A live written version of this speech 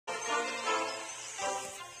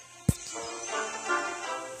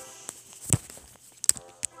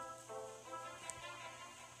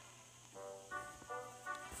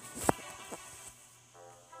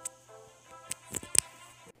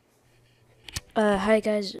Hi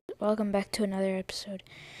guys, welcome back to another episode.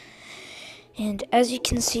 And as you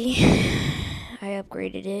can see, I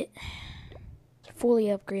upgraded it, fully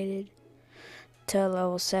upgraded to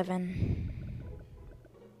level 7.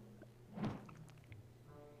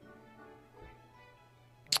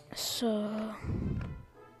 So,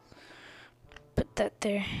 put that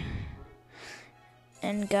there.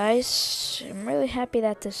 And guys, I'm really happy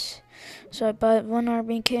that so I bought one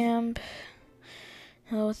army camp,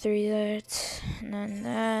 level 3 that, and then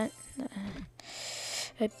that.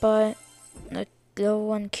 I bought a level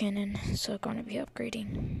 1 cannon, so I'm gonna be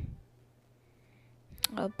upgrading.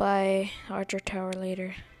 I'll buy Archer Tower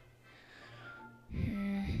later.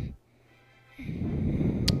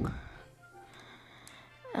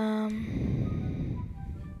 Um,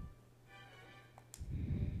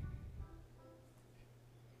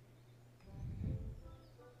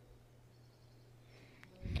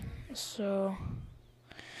 so,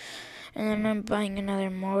 and then I'm buying another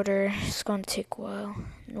mortar. It's going to take a while.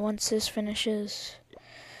 And once this finishes,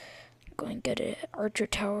 I'm going to get an Archer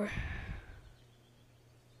Tower.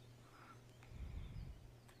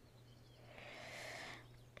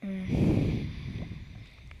 And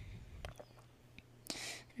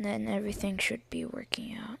then everything should be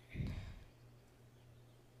working out.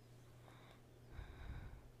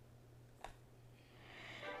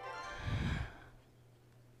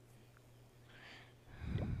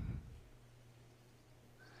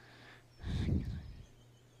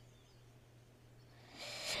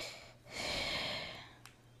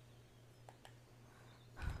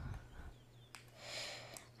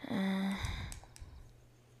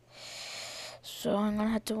 So I'm gonna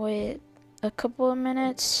have to wait a couple of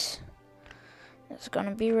minutes. It's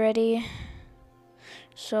gonna be ready.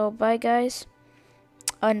 So bye guys.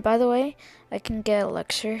 And by the way, I can get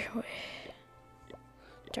Elixir,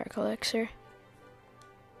 Dark Elixir.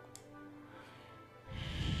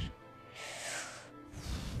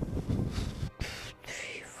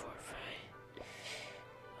 Three, four, five. 1,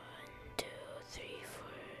 2, 3, 4.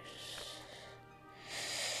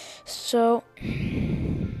 So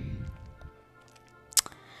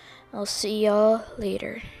I'll see y'all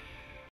later.